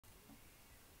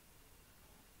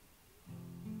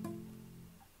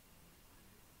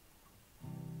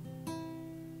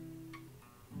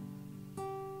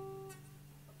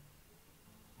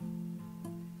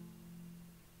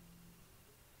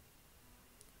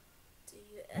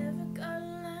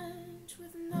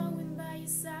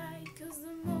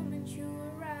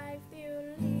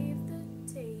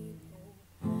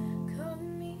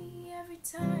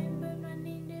time, but my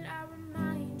name did I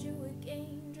remind you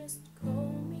again? Just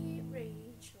call me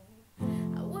Rachel.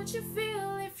 How would you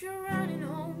feel if you're running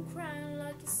home crying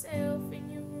like yourself in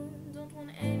your room? Don't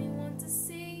want anyone to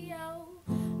see you,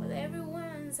 but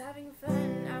everyone's having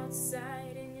fun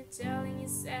outside and you're telling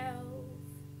yourself